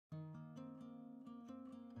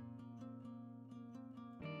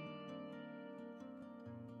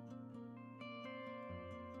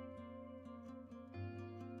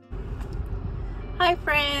Hi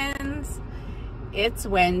friends, it's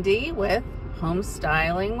Wendy with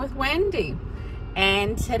Homestyling with Wendy,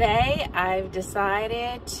 and today I've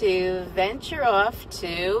decided to venture off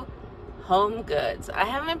to HomeGoods. I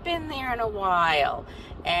haven't been there in a while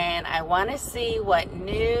and I want to see what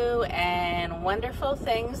new and wonderful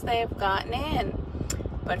things they've gotten in.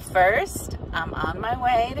 But first, I'm on my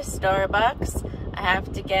way to Starbucks. I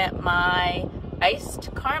have to get my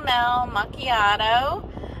iced caramel macchiato.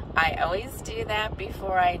 I always do that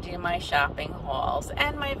before I do my shopping hauls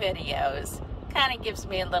and my videos. Kind of gives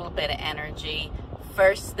me a little bit of energy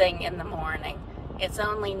first thing in the morning. It's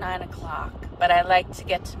only 9 o'clock, but I like to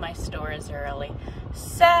get to my stores early.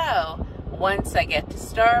 So once I get to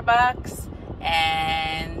Starbucks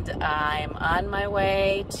and I'm on my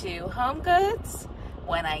way to HomeGoods,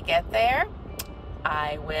 when I get there,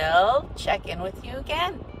 I will check in with you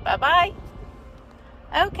again. Bye-bye.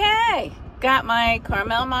 Okay. Got my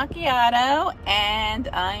caramel macchiato and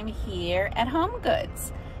I'm here at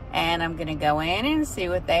HomeGoods, and I'm gonna go in and see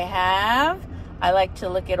what they have. I like to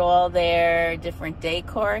look at all their different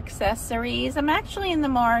decor accessories. I'm actually in the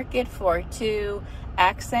market for 2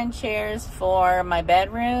 accent chairs for my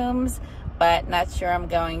bedrooms, but not sure I'm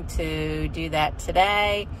going to do that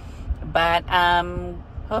today. But I'm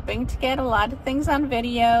hoping to get a lot of things on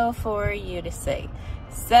video for you to see.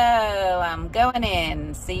 So I'm going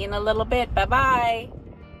in. See you in a little bit. Bye-bye.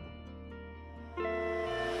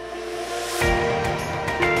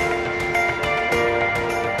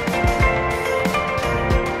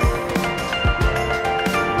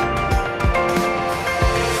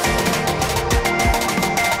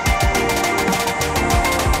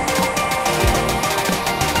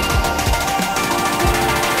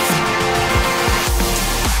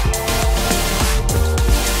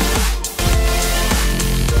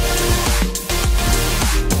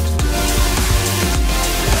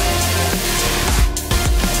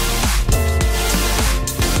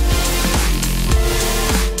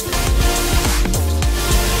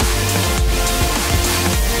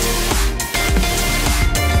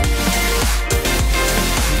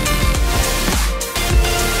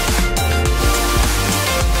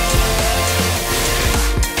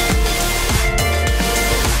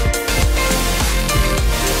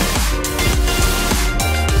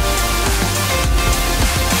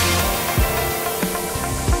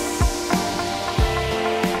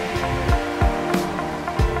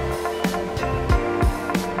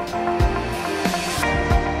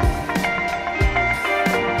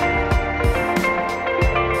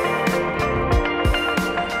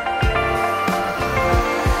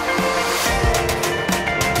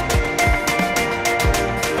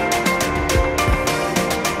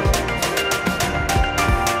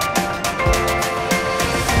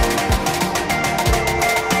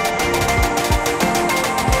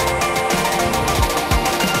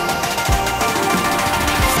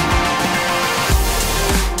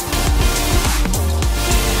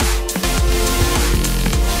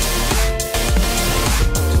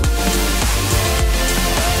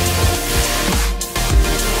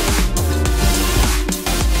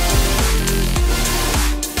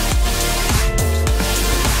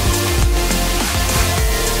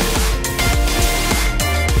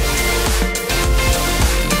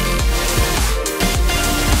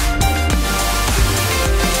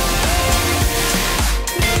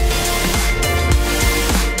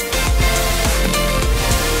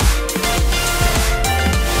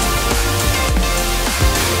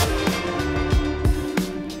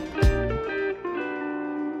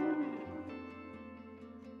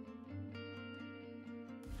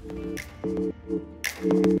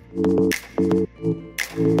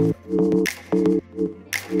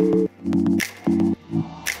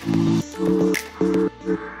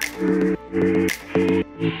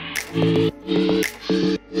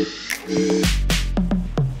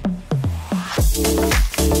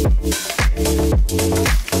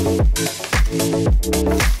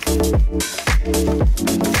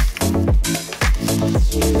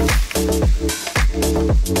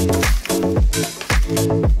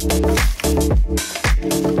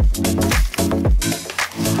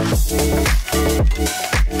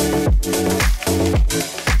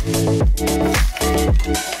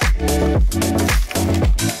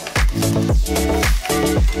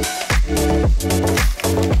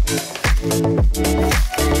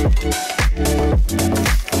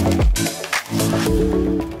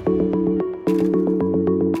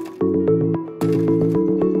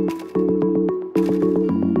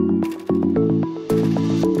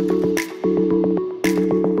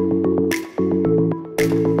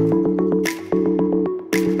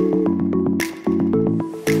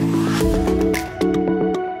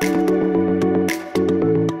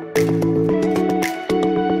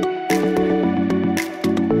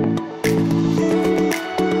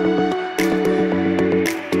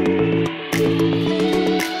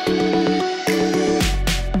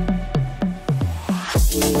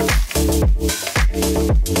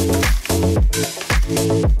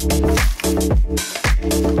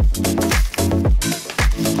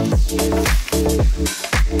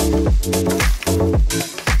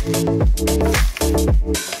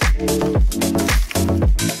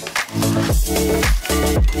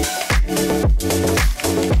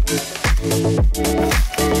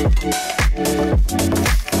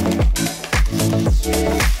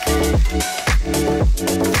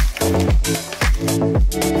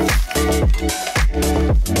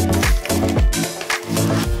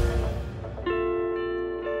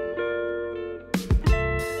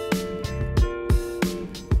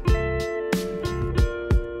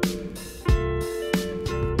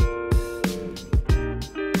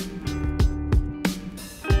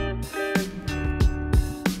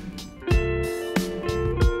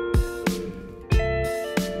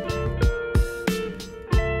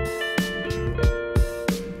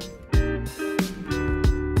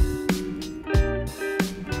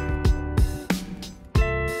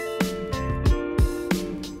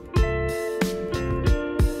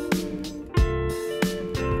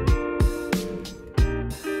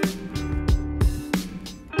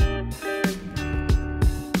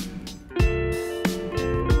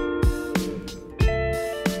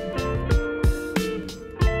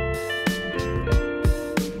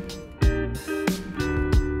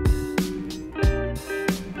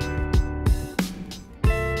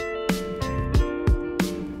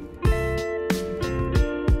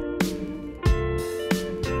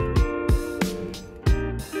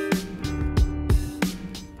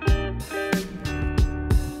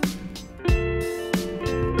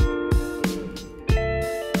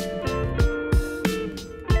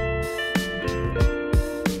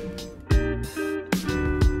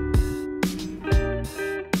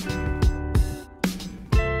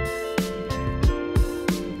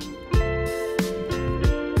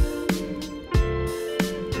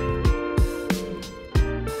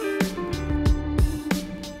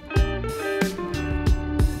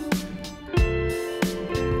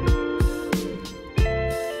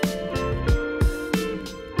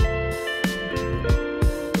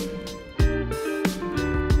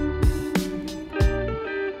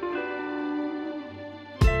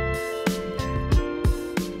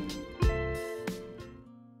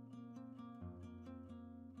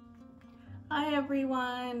 Hi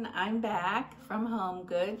everyone, I'm back from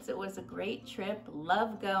HomeGoods. It was a great trip,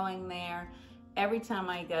 love going there. Every time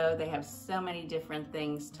I go, they have so many different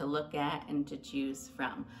things to look at and to choose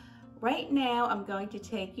from. Right now, I'm going to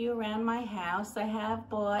take you around my house. I have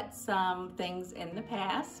bought some things in the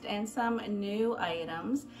past and some new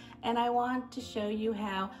items, and I want to show you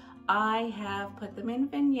how I have put them in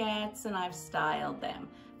vignettes and I've styled them.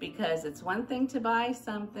 Because it's one thing to buy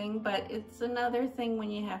something, but it's another thing when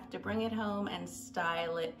you have to bring it home and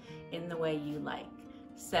style it in the way you like.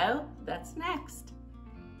 So that's next.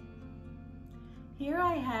 Here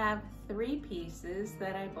I have 3 pieces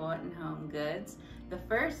that I bought in HomeGoods. The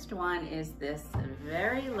first one is this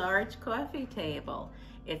very large coffee table.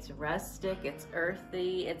 It's rustic, it's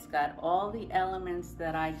earthy, it's got all the elements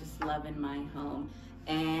that I just love in my home,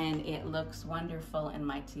 and it looks wonderful in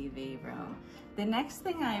my TV room. The next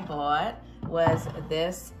thing I bought was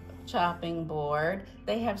this chopping board.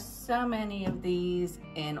 They have so many of these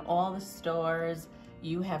in all the stores.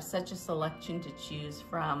 You have such a selection to choose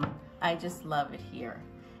from. I just love it here.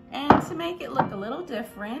 And to make it look a little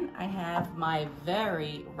different, I have my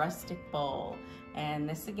very rustic bowl. And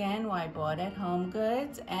this again, I bought at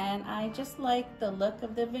HomeGoods, and I just like the look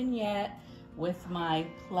of the vignette with my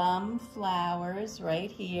plum flowers right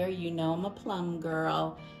here. You know I'm a plum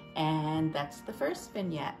girl, and that's the first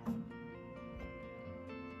vignette.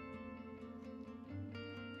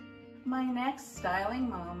 My next styling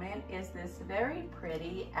moment is this very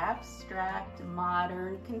pretty, abstract,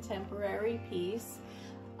 modern, contemporary piece.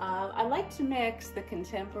 I like to mix the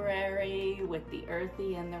contemporary with the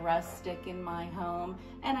earthy and the rustic in my home,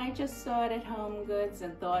 and I just saw it at HomeGoods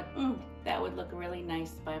and thought, that would look really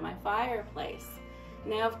nice by my fireplace.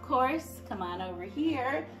 Now, of course, come on over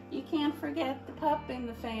here, you can't forget the pup in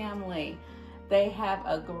the family. They have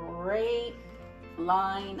a great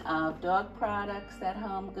line of dog products at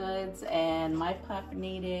HomeGoods, and my pup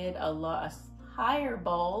needed a higher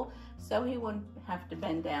bowl so he wouldn't have to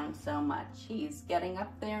bend down so much. He's getting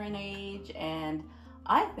up there in age, and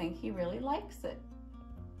I think he really likes it.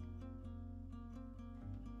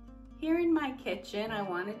 Here in my kitchen, I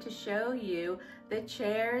wanted to show you the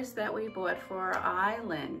chairs that we bought for our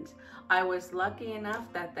island. I was lucky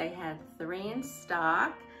enough that they had 3 in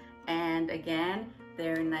stock, and again,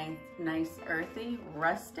 they're nice earthy,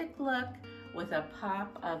 rustic look with a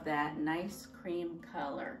pop of that nice cream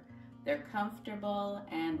color. They're comfortable,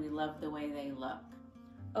 and we love the way they look.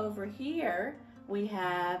 Over here, we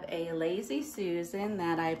have a Lazy Susan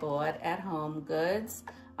that I bought at HomeGoods.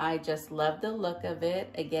 I just love the look of it.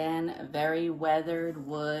 Again, very weathered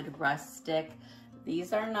wood, rustic.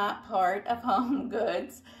 These are not part of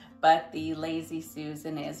HomeGoods, but the Lazy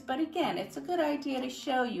Susan is. But again, it's a good idea to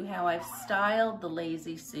show you how I've styled the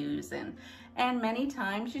Lazy Susan. And many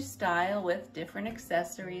times you style with different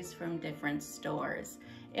accessories from different stores.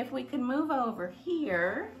 If we can move over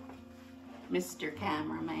here, Mr.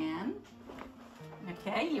 Cameraman.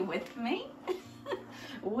 Okay, you with me?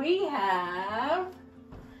 We have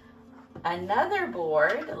another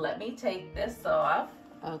board. Let me take this off.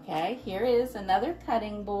 Okay, here is another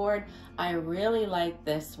cutting board. I really like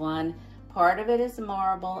this one. Part of it is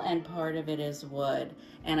marble and part of it is wood.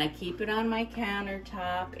 And I keep it on my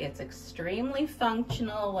countertop. It's extremely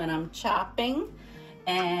functional when I'm chopping.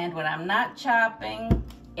 And when I'm not chopping,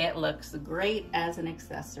 it looks great as an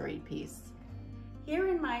accessory piece. Here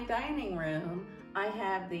in my dining room, I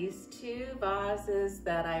have these 2 vases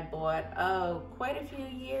that I bought, quite a few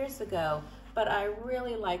years ago, but I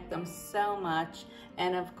really like them so much.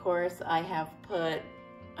 And of course, I have put,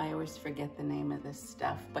 I always forget the name of this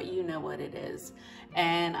stuff, but you know what it is.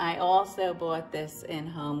 And I also bought this in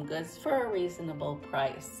HomeGoods for a reasonable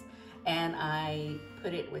price. And I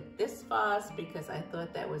put it with this vase because I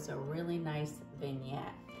thought that was a really nice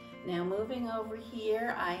vignette. Now moving over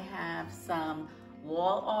here, I have some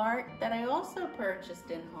wall art that I also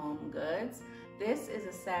purchased in HomeGoods. This is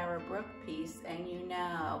a Sarah Brooke piece, and you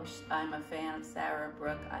know I'm a fan of Sarah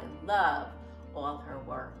Brooke. I love all her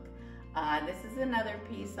work. This is another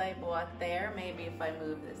piece I bought there. Maybe if I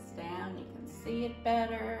move this down, you can see it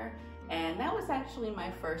better. And that was actually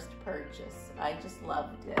my first purchase. I just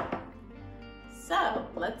loved it. So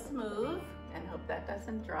let's move, and hope that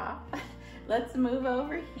doesn't drop. Let's move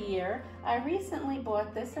over here. I recently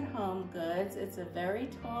bought this at HomeGoods. It's a very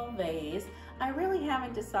tall vase. I really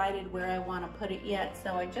haven't decided where I want to put it yet,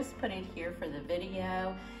 so I just put it here for the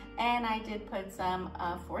video. And I did put some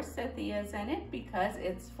forsythias in it because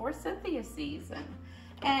it's forsythia season.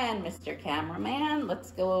 And Mr. Cameraman,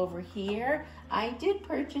 let's go over here. I did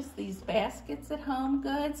purchase these baskets at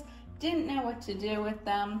HomeGoods. Didn't know what to do with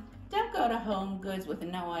them. Don't go to HomeGoods with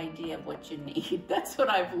no idea of what you need. That's what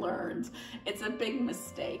I've learned. It's a big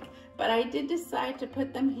mistake. But I did decide to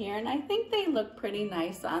put them here, and I think they look pretty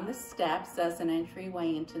nice on the steps as an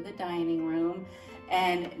entryway into the dining room.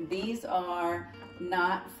 And these are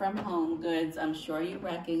not from HomeGoods. I'm sure you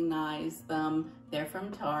recognize them. They're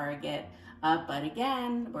from Target. But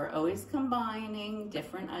again, we're always combining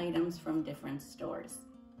different items from different stores.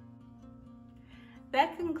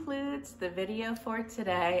 That concludes the video for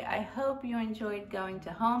today. I hope you enjoyed going to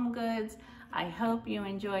HomeGoods. I hope you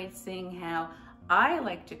enjoyed seeing how I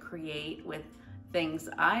like to create with things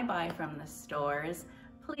I buy from the stores.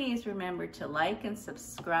 Please remember to like and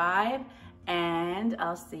subscribe, and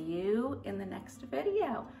I'll see you in the next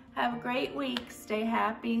video. Have a great week. Stay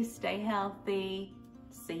happy, stay healthy.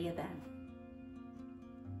 See you then.